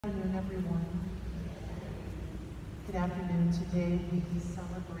Good afternoon, everyone. Good afternoon. Today we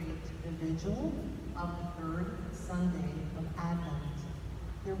celebrate the vigil of the third Sunday of Advent.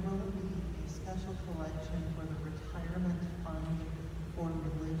 There will be a special collection for the retirement fund for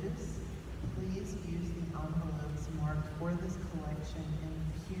religious. Please use the envelopes marked for this collection in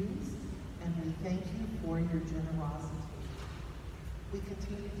the pews, and we thank you for your generosity. We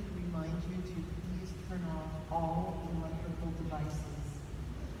continue to remind you to please turn off all electrical devices.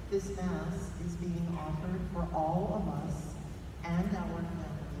 This Mass is being offered for all of us and our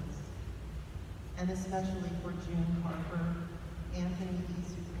families, and especially for June Harper, Anthony E.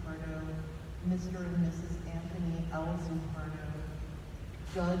 Zupardo, Mr. and Mrs. Anthony L. Zupardo,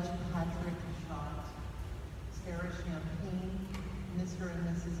 Judge Patrick Schott, Sarah Champagne, Mr. and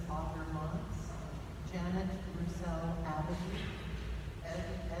Mrs. Arthur Montz, Janet Roussel Abadie,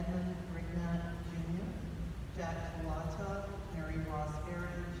 Edmund Rignat Jr., Jack Talata, Mary Ross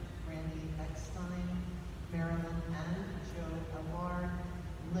Barrage, Randy Eckstein, Marilyn and Joe Allard,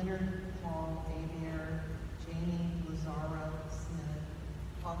 Leonard Paul Avier, Janie Lazara Smith,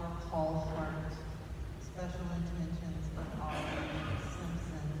 Father Paul Hart, special intentions of Oliver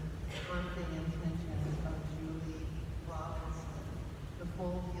Simpson, birthday intentions of Julie Robinson, the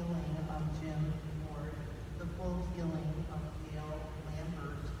full healing of Jim Ward, the full healing of Gail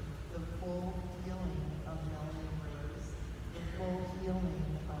Lambert, the full healing of Melanie Rose, the full healing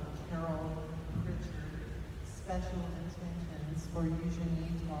of Carol Pritchard, special intentions for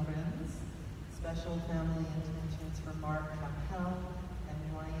Eugenie Torrens, special family intentions for Mark Capel and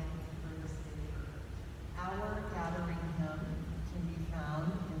Ryan Curtis. Our gathering hymn can be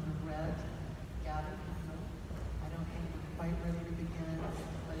found in the red gathering hymn. I don't think we're quite ready to begin,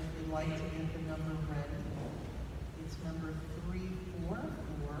 but if you'd like to get the number ready, it's number 344,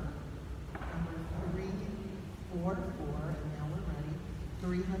 number 344, and now we're ready,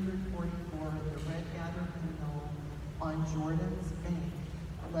 344, the red gathering hymnal on Jordan's bank.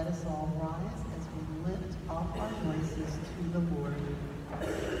 Let us all rise as we lift up our voices to the Lord.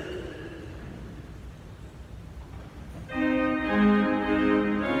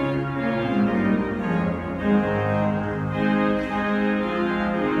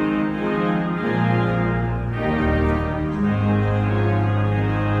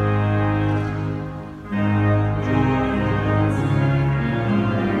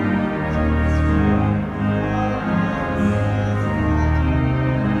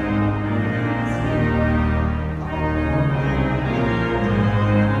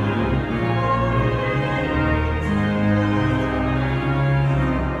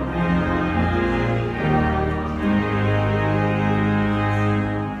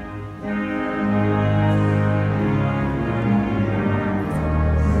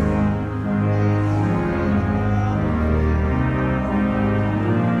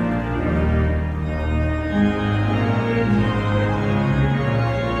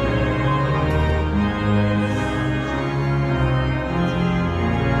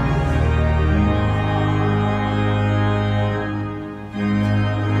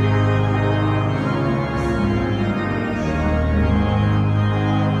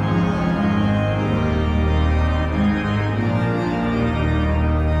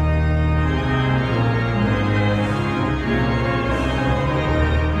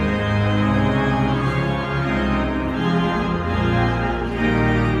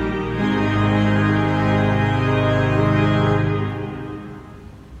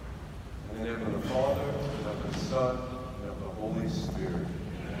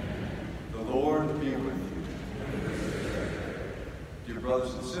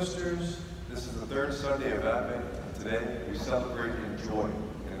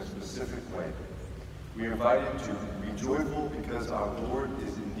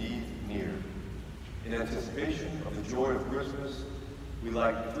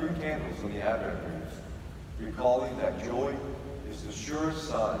 Recalling that joy is the surest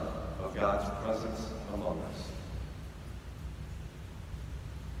sign of God's presence among us.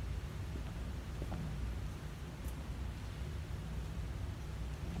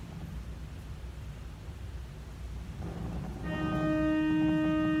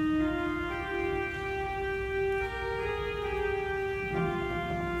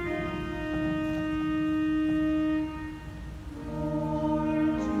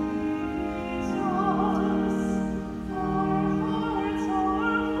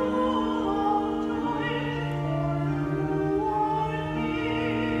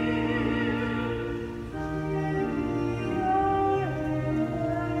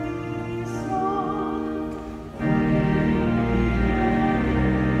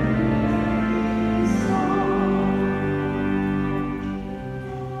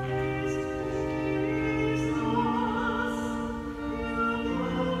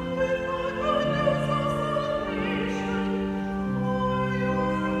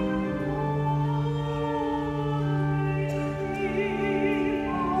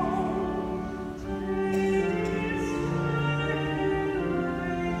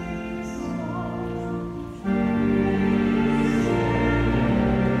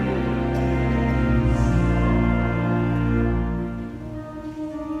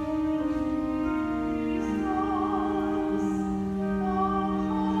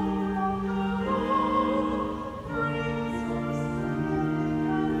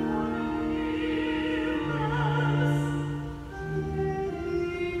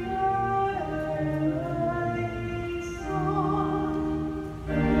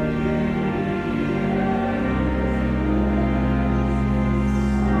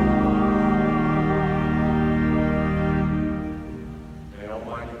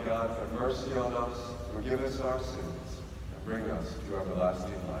 God, have mercy on us, forgive us our sins, and bring us to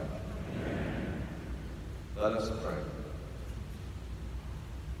everlasting life. Amen. Let us pray.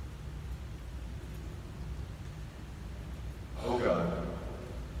 O God,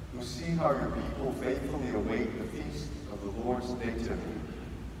 who see how your people faithfully await the feast of the Lord's nativity,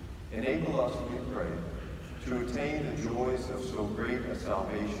 enable us, we pray, to attain the joys of so great a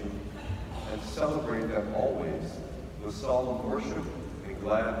salvation and celebrate them always with solemn worship and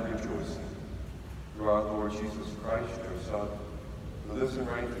glad rejoicing. Through our Lord Jesus Christ, your Son, who lives and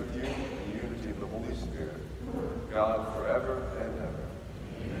reigns with you in the unity of the Holy Spirit, God forever and ever.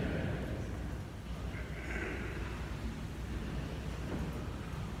 Amen.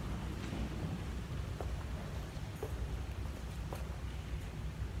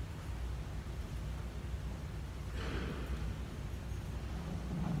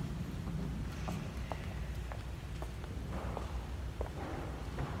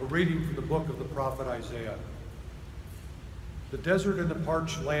 A reading from the book of the prophet Isaiah. The desert and the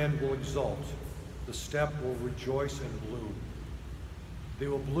parched land will exult. The steppe will rejoice and bloom. They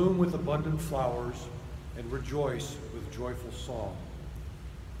will bloom with abundant flowers and rejoice with joyful song.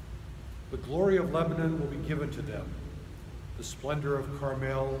 The glory of Lebanon will be given to them, the splendor of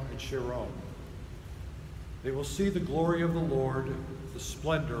Carmel and Sharon. They will see the glory of the Lord, the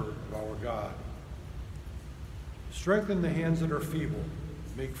splendor of our God. Strengthen the hands that are feeble,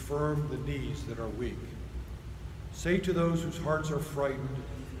 make firm the knees that are weak. Say to those whose hearts are frightened,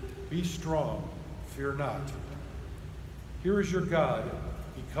 be strong, fear not. Here is your God.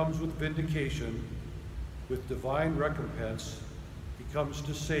 He comes with vindication, with divine recompense. He comes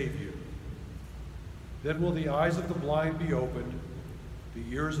to save you. Then will the eyes of the blind be opened, the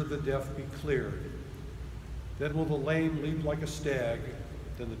ears of the deaf be cleared. Then will the lame leap like a stag,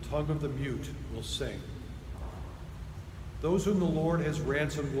 then the tongue of the mute will sing. Those whom the Lord has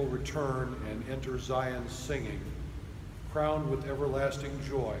ransomed will return and enter Zion singing, crowned with everlasting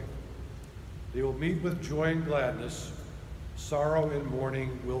joy. They will meet with joy and gladness. Sorrow and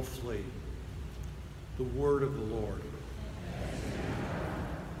mourning will flee. The word of the Lord.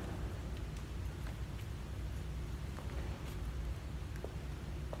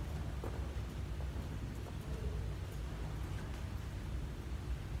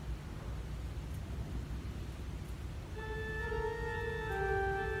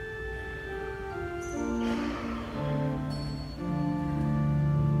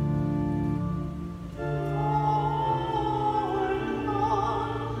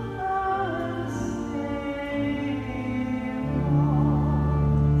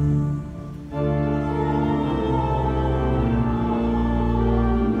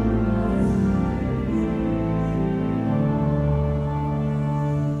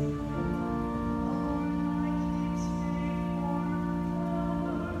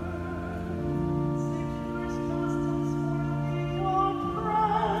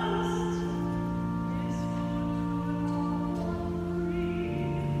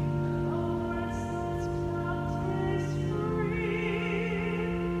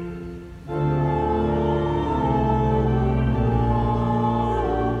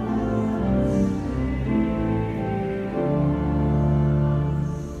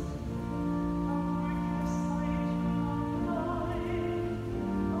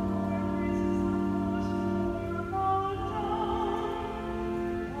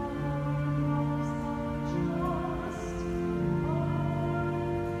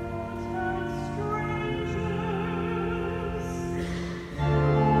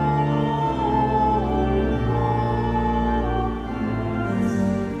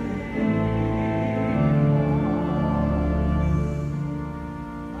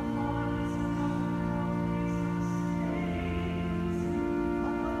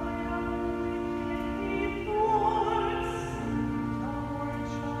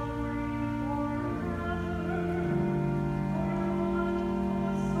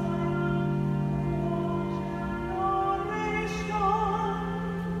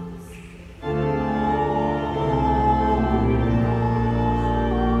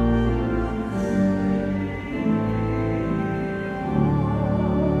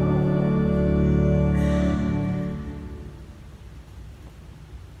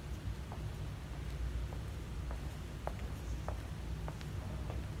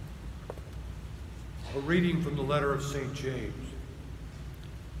 A reading from the letter of St. James.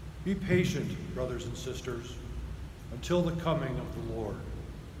 Be patient, brothers and sisters, until the coming of the Lord.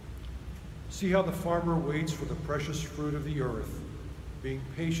 See how the farmer waits for the precious fruit of the earth, being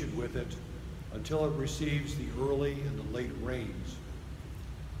patient with it until it receives the early and the late rains.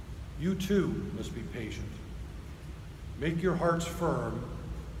 You too must be patient. Make your hearts firm,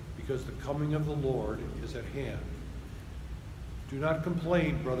 because the coming of the Lord is at hand. Do not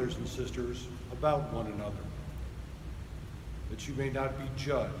complain, brothers and sisters, about one another, that you may not be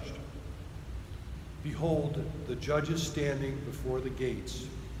judged. Behold, the judge is standing before the gates.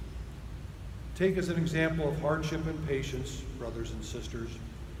 Take as an example of hardship and patience, brothers and sisters,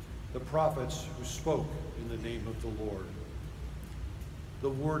 the prophets who spoke in the name of the Lord. The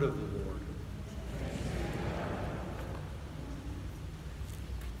word of the Lord.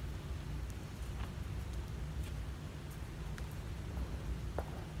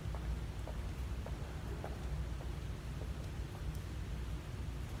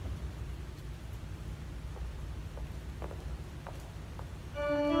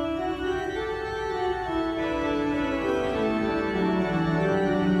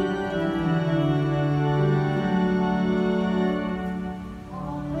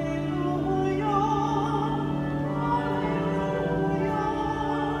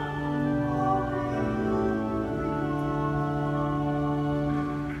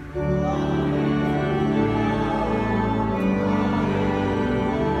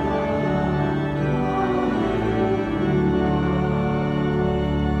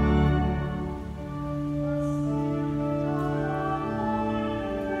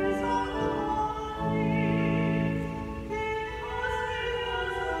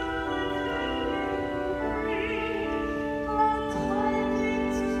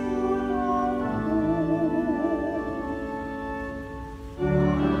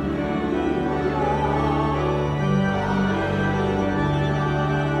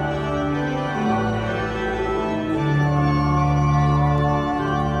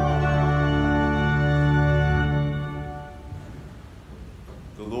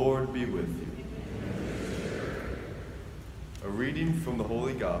 From the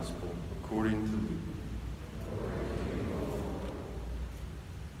Holy Gospel according to Luke.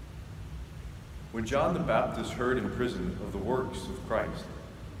 When John the Baptist heard in prison of the works of Christ,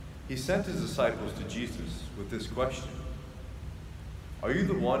 he sent his disciples to Jesus with this question: Are you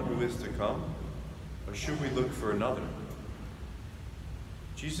the one who is to come, or should we look for another?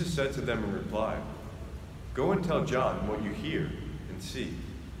 Jesus said to them in reply, Go and tell John what you hear and see.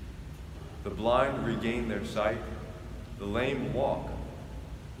 The blind regain their sight, the lame walk,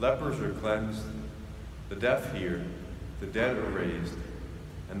 lepers are cleansed, the deaf hear, the dead are raised,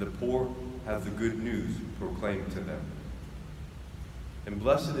 and the poor have the good news proclaimed to them. And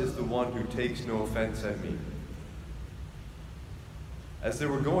blessed is the one who takes no offense at me. As they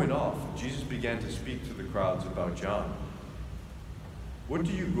were going off, Jesus began to speak to the crowds about John. What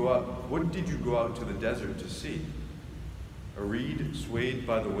did you go out to the desert to see? A reed swayed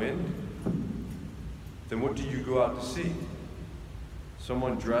by the wind? Then what did you go out to see?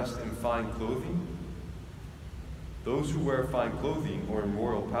 Someone dressed in fine clothing? Those who wear fine clothing are in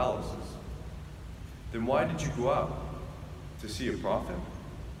royal palaces. Then why did you go out? To see a prophet?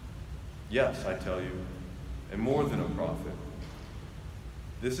 Yes, I tell you, and more than a prophet.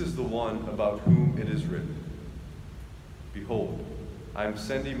 This is the one about whom it is written, Behold, I am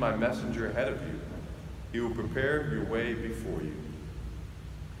sending my messenger ahead of you. He will prepare your way before you.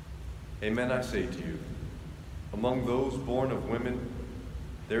 Amen, I say to you, among those born of women,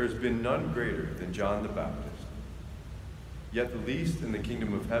 there has been none greater than John the Baptist. Yet the least in the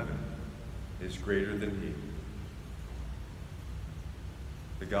kingdom of heaven is greater than he.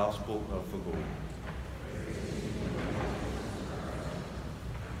 The Gospel of the Lord.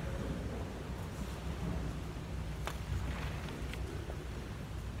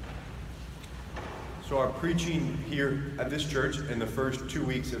 So our preaching here at this church in the first 2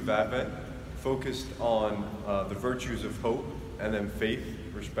 weeks of Advent focused on the virtues of hope and then faith,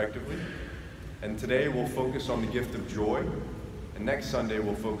 respectively. And today we'll focus on the gift of joy, and next Sunday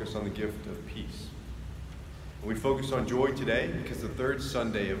we'll focus on the gift of peace. And we focus on joy today because the third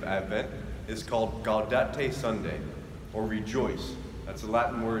Sunday of Advent is called Gaudete Sunday, or rejoice. That's a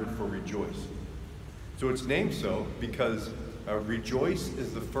Latin word for rejoice. So it's named so because rejoice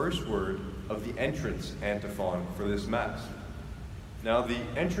is the first word of the entrance antiphon for this Mass. Now, the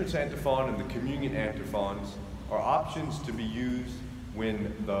entrance antiphon and the communion antiphons are options to be used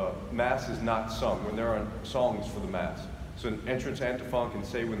when the Mass is not sung, when there are songs for the Mass. So an entrance antiphon can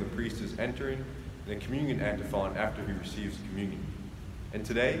say when the priest is entering, and a communion antiphon after he receives communion. And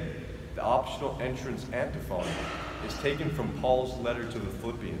today, the optional entrance antiphon is taken from Paul's letter to the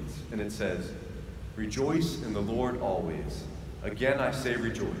Philippians, and it says, Rejoice in the Lord always. Again I say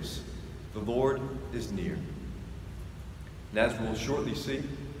rejoice. The Lord is near. And as we'll shortly see,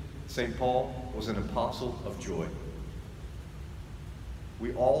 St. Paul was an apostle of joy.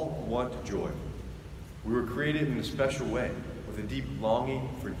 We all want joy. We were created in a special way, with a deep longing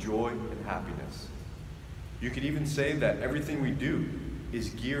for joy and happiness. You could even say that everything we do is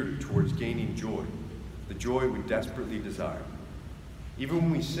geared towards gaining joy, the joy we desperately desire. Even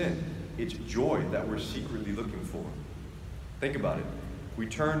when we sin, it's joy that we're secretly looking for. Think about it. We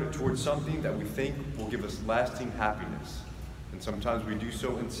turn towards something that we think will give us lasting happiness, and sometimes we do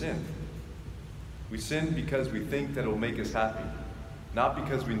so in sin. We sin because we think that it'll make us happy, not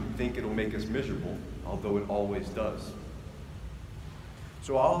because we think it'll make us miserable, although it always does.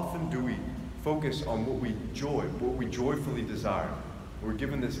 So how often do we focus on what we joyfully desire? We're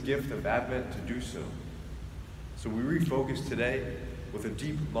given this gift of Advent to do so. So we refocus today with a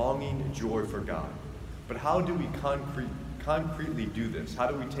deep longing and joy for God. But how do we concretely do this? How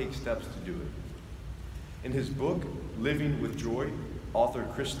do we take steps to do it? In his book, Living with Joy, author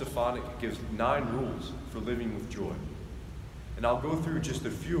Chris Stefanik gives 9 rules for living with joy. And I'll go through just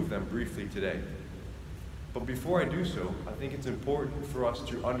a few of them briefly today. But before I do so, I think it's important for us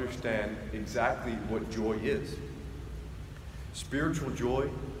to understand exactly what joy is. Spiritual joy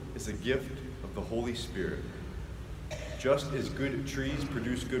is a gift of the Holy Spirit. Just as good trees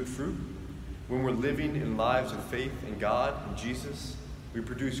produce good fruit, when we're living in lives of faith in God and Jesus, we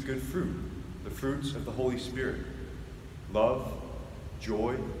produce good fruit, the fruits of the Holy Spirit. Love,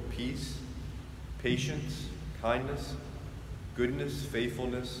 joy, peace, patience, kindness, goodness,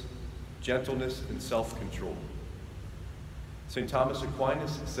 faithfulness, gentleness, and self-control. St. Thomas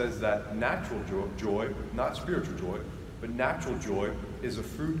Aquinas says that natural joy, not spiritual joy, but natural joy is a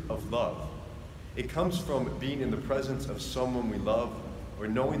fruit of love. It comes from being in the presence of someone we love, or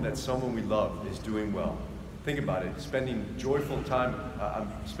knowing that someone we love is doing well. Think about it, spending time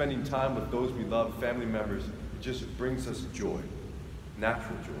with those we love, family members, it just brings us joy,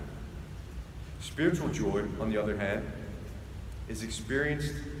 natural joy. Spiritual joy, on the other hand, is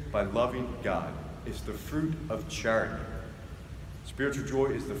experienced by loving God. It's the fruit of charity. Spiritual joy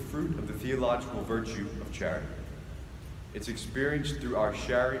is the fruit of the theological virtue of charity. It's experienced through our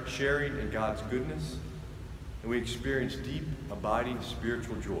sharing in God's goodness, and we experience deep, abiding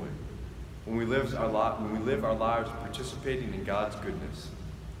spiritual joy when we live our lives participating in God's goodness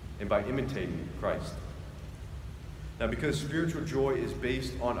and by imitating Christ. Now, because spiritual joy is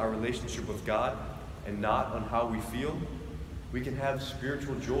based on our relationship with God and not on how we feel, we can have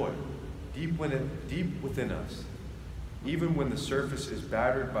spiritual joy deep within us, even when the surface is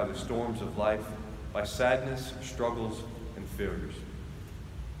battered by the storms of life, by sadness, struggles, and failures.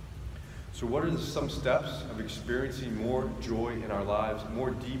 So what are some steps of experiencing more joy in our lives,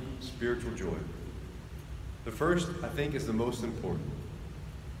 more deep spiritual joy? The first, I think, is the most important: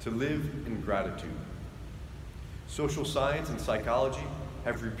 to live in gratitude. Social science and psychology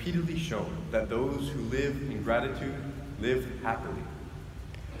have repeatedly shown that those who live in gratitude live happily.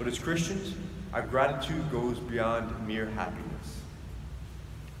 But as Christians, our gratitude goes beyond mere happiness.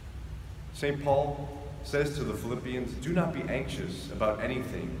 St. Paul says to the Philippians, "Do not be anxious about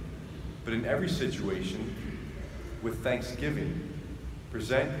anything, but in every situation, with thanksgiving,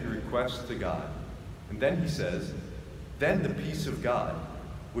 present your requests to God." And then he says, "Then the peace of God,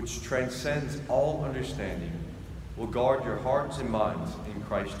 which transcends all understanding, will guard your hearts and minds in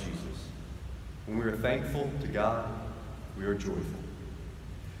Christ Jesus." When we are thankful to God, we are joyful.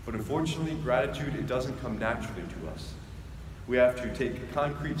 But unfortunately, gratitude, it doesn't come naturally to us. We have to take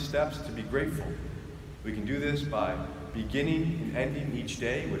concrete steps to be grateful. We can do this by beginning and ending each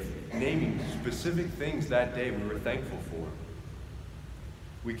day with naming specific things that day we were thankful for.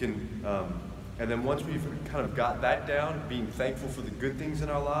 We can, and then once we've kind of got that down, being thankful for the good things in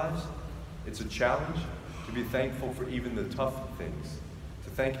our lives, it's a challenge to be thankful for even the tough things,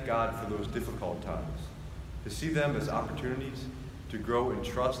 to thank God for those difficult times, to see them as opportunities to grow in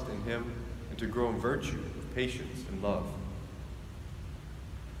trust in Him and to grow in virtue, patience, and love.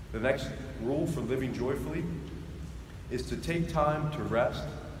 The next rule for living joyfully is to take time to rest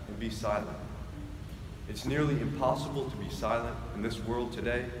and be silent. It's nearly impossible to be silent in this world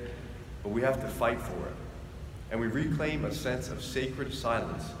today, but we have to fight for it. And we reclaim a sense of sacred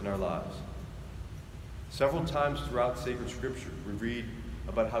silence in our lives. Several times throughout sacred scripture, we read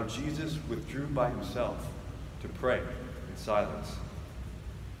about how Jesus withdrew by himself to pray in silence.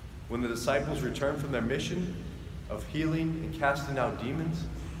 When the disciples returned from their mission of healing and casting out demons,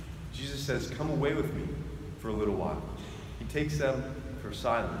 Jesus says, "Come away with me for a little while." He takes them for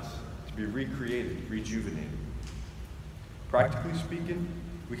silence to be recreated, rejuvenated. Practically speaking,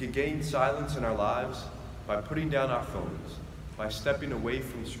 we can gain silence in our lives by putting down our phones, by stepping away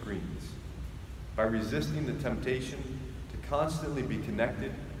from screens, by resisting the temptation to constantly be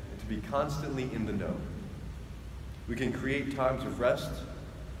connected and to be constantly in the know. We can create times of rest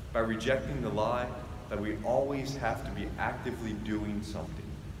by rejecting the lie that we always have to be actively doing something.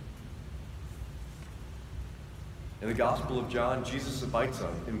 In the Gospel of John, Jesus invites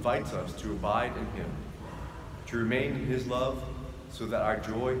us to abide in him, to remain in his love so that our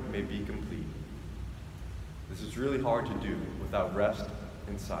joy may be complete. This is really hard to do without rest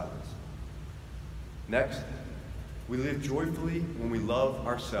and silence. Next, we live joyfully when we love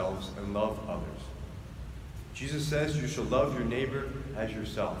ourselves and love others. Jesus says you shall love your neighbor as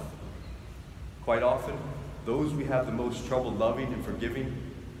yourself. Quite often, those we have the most trouble loving and forgiving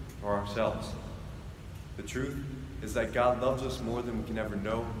are ourselves. The truth is that God loves us more than we can ever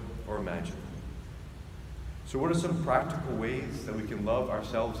know or imagine. So what are some practical ways that we can love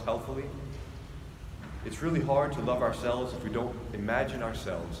ourselves healthily? It's really hard to love ourselves if we don't imagine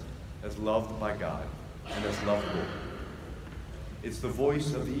ourselves as loved by God and as lovable. It's the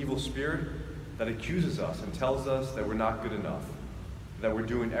voice of the evil spirit that accuses us and tells us that we're not good enough, that we're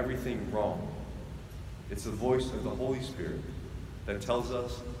doing everything wrong. It's the voice of the Holy Spirit that tells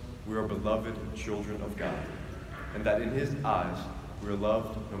us we are beloved children of God, and that in his eyes we are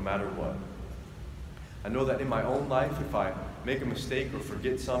loved no matter what. I know that in my own life, if I make a mistake or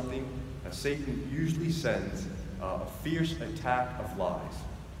forget something, Satan usually sends a fierce attack of lies.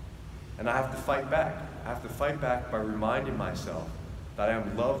 And I have to fight back. I have to fight back by reminding myself that I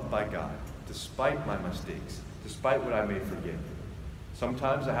am loved by God, despite my mistakes, despite what I may forget.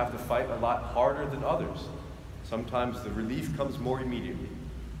 Sometimes I have to fight a lot harder than others. Sometimes the relief comes more immediately.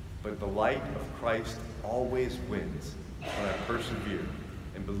 But the light of Christ always wins when I persevere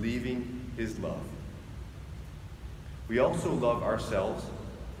in believing his love. We also love ourselves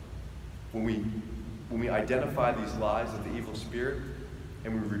when we identify these lies of the evil spirit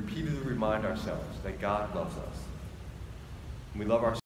and we repeatedly remind ourselves that God loves us. When we love ourselves,